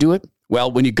other way to do it?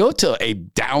 Well, when you go to a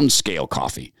downscale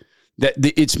coffee,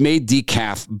 it's made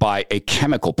decaf by a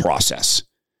chemical process.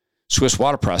 Swiss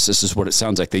water process is what it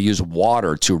sounds like. They use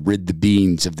water to rid the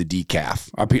beans of the decaf,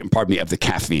 of the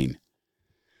caffeine.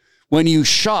 When you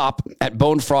shop at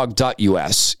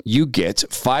bonefrog.us, you get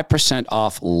 5%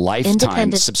 off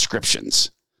lifetime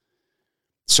subscriptions.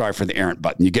 Sorry for the errant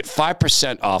button. You get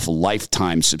 5% off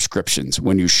lifetime subscriptions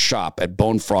when you shop at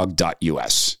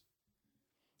bonefrog.us.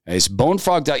 As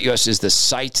bonefrog.us is the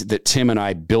site that Tim and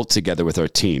I built together with our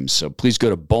team. So please go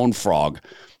to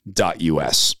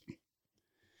bonefrog.us.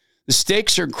 The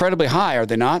stakes are incredibly high, are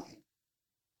they not?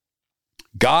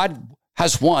 God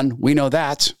has won. We know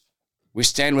that. We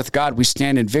stand with God. We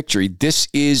stand in victory. This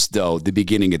is, though, the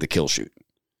beginning of the kill shoot.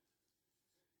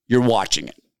 You're watching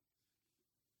it.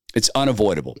 It's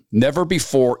unavoidable. Never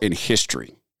before in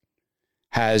history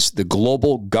has the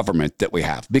global government that we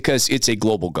have, because it's a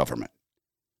global government.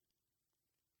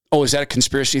 Oh, is that a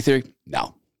conspiracy theory?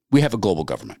 No. We have a global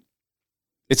government.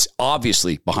 It's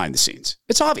obviously behind the scenes.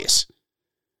 It's obvious.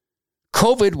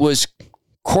 COVID was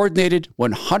coordinated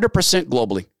 100%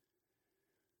 globally.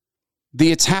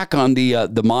 The attack on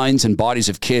the minds and bodies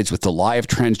of kids with the lie of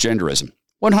transgenderism,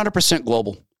 100%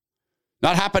 global.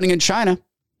 Not happening in China.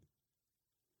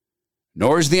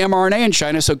 Nor is the mRNA in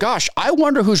China. So, gosh, I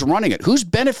wonder who's running it. Who's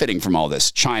benefiting from all this?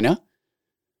 China.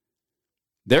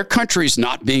 Their country's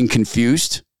not being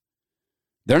confused.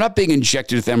 They're not being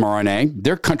injected with mRNA.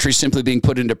 Their country's simply being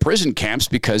put into prison camps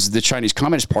because the Chinese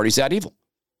Communist Party is that evil.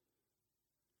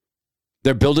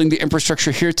 They're building the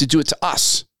infrastructure here to do it to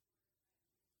us.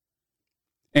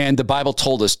 And the Bible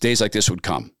told us days like this would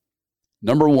come.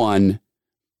 Number one,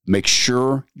 make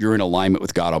sure you're in alignment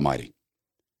with God Almighty.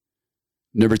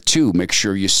 Number two, make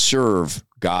sure you serve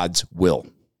God's will.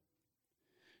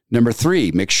 Number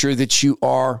three, make sure that you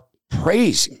are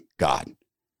praising God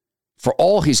for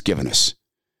all he's given us.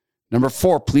 Number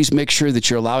four, please make sure that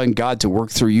you're allowing God to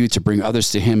work through you to bring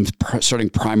others to him, starting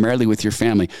primarily with your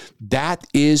family. That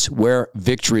is where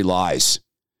victory lies.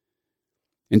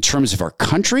 In terms of our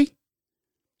country,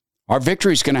 our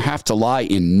victory is going to have to lie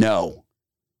in no.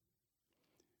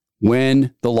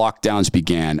 When the lockdowns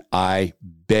began, I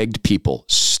begged people,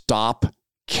 stop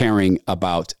caring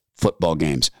about football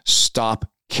games. Stop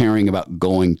caring about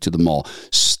going to the mall.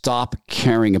 Stop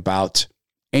caring about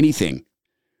anything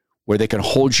where they can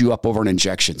hold you up over an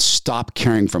injection. Stop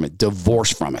caring from it.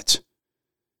 Divorce from it.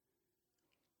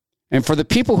 And for the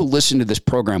people who listen to this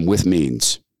program with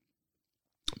means,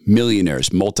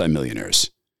 millionaires, multimillionaires,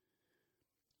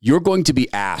 you're going to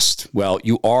be asked, well,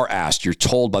 you are asked, you're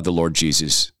told by the Lord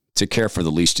Jesus to care for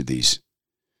the least of these.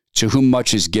 To whom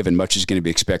much is given, much is going to be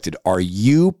expected. Are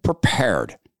you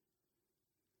prepared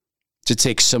to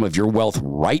take some of your wealth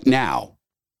right now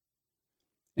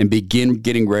and begin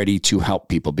getting ready to help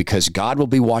people? Because God will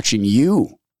be watching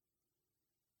you.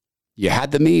 You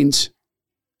had the means.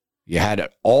 You had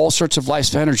all sorts of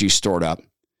life's energy stored up.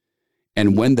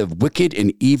 And when the wicked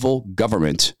and evil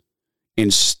government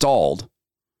installed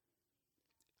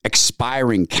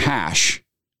expiring cash,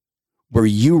 were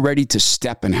you ready to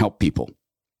step and help people?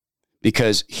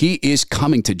 Because he is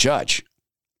coming to judge.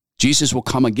 Jesus will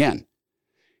come again.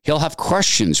 He'll have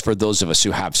questions for those of us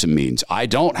who have some means. I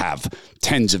don't have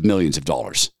tens of millions of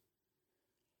dollars.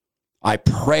 I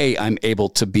pray I'm able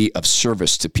to be of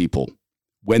service to people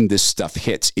when this stuff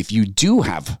hits. If you do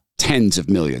have tens of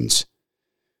millions,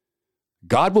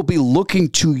 God will be looking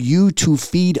to you to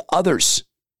feed others,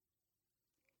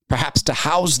 perhaps to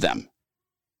house them.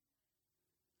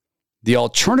 The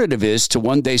alternative is to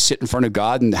one day sit in front of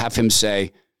God and have him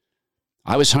say,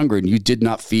 I was hungry and you did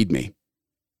not feed me.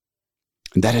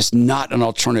 And that is not an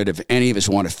alternative any of us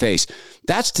want to face.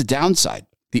 That's the downside.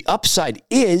 The upside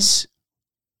is,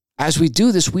 as we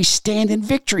do this, we stand in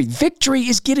victory. Victory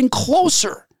is getting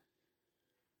closer.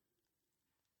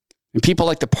 And people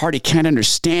like the party can't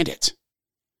understand it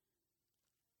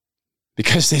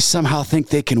because they somehow think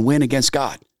they can win against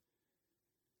God.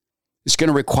 It's going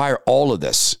to require all of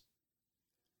this.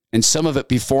 And some of it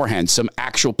beforehand, some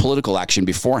actual political action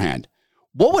beforehand.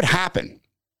 What would happen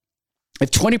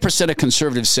if 20% of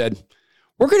conservatives said,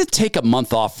 we're going to take a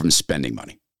month off from spending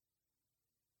money?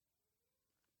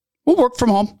 We'll work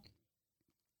from home.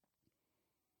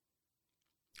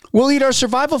 We'll eat our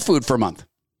survival food for a month.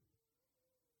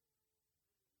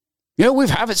 You know, we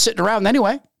have it sitting around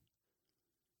anyway.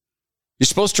 You're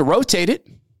supposed to rotate it.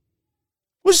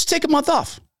 We'll just take a month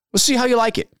off. We'll see how you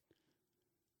like it.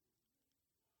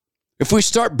 If we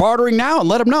start bartering now and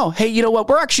let them know, hey, you know what?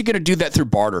 We're actually going to do that through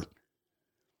barter.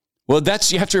 Well,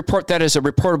 you have to report that as a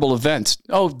reportable event.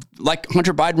 Oh, like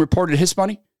Hunter Biden reported his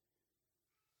money?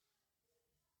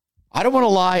 I don't want to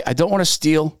lie. I don't want to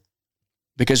steal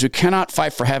because we cannot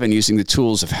fight for heaven using the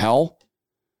tools of hell.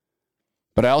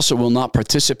 But I also will not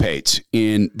participate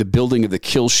in the building of the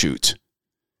kill chute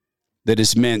that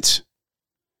is meant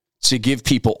to give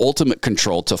people ultimate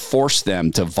control, to force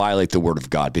them to violate the word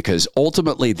of God, because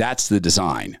ultimately that's the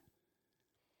design,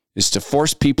 is to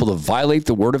force people to violate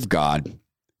the word of God,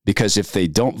 because if they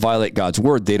don't violate God's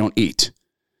word, they don't eat.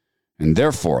 And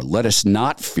therefore, let us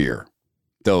not fear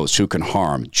those who can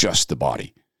harm just the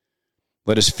body.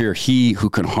 Let us fear he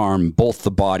who can harm both the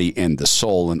body and the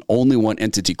soul, and only one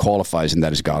entity qualifies, and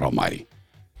that is God Almighty.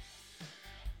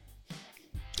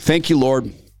 Thank you,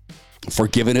 Lord, for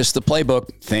giving us the playbook.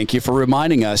 Thank you for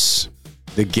reminding us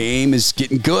the game is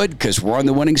getting good because we're on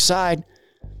the winning side.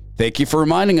 Thank you for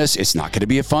reminding us it's not going to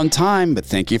be a fun time, but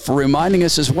thank you for reminding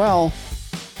us as well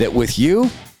that with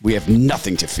you, we have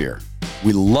nothing to fear.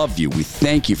 We love you. We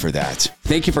thank you for that.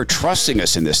 Thank you for trusting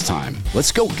us in this time.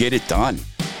 Let's go get it done.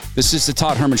 This is the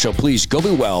Todd Herman Show. Please go be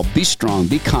well, be strong,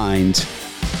 be kind,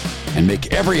 and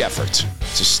make every effort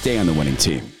to stay on the winning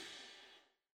team.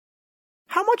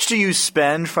 How much do you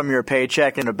spend from your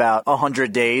paycheck in about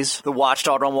 100 days? The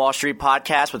Watchdog on Wall Street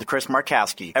podcast with Chris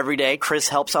Markowski. Every day, Chris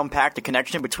helps unpack the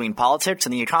connection between politics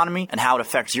and the economy and how it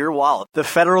affects your wallet. The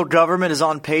federal government is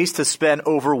on pace to spend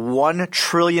over $1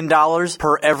 trillion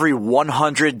per every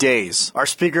 100 days. Are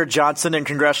Speaker Johnson and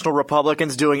congressional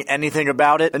Republicans doing anything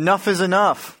about it? Enough is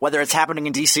enough. Whether it's happening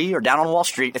in D.C. or down on Wall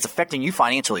Street, it's affecting you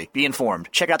financially. Be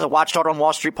informed. Check out the Watchdog on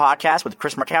Wall Street podcast with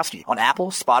Chris Markowski on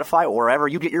Apple, Spotify, or wherever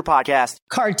you get your podcast.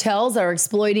 Cartels are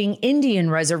exploiting Indian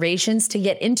reservations to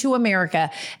get into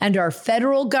America, and our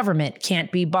federal government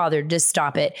can't be bothered to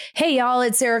stop it. Hey, y'all,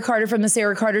 it's Sarah Carter from The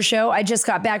Sarah Carter Show. I just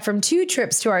got back from 2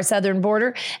 trips to our southern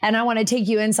border, and I want to take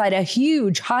you inside a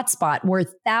huge hotspot where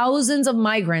thousands of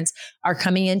migrants are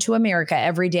coming into America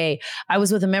every day. I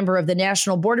was with a member of the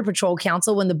National Border Patrol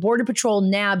Council when the Border Patrol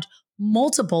nabbed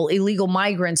multiple illegal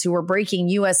migrants who were breaking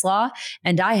U.S. law,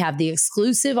 and I have the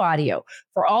exclusive audio.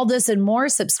 For all this and more,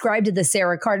 subscribe to The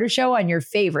Sarah Carter Show on your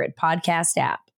favorite podcast app.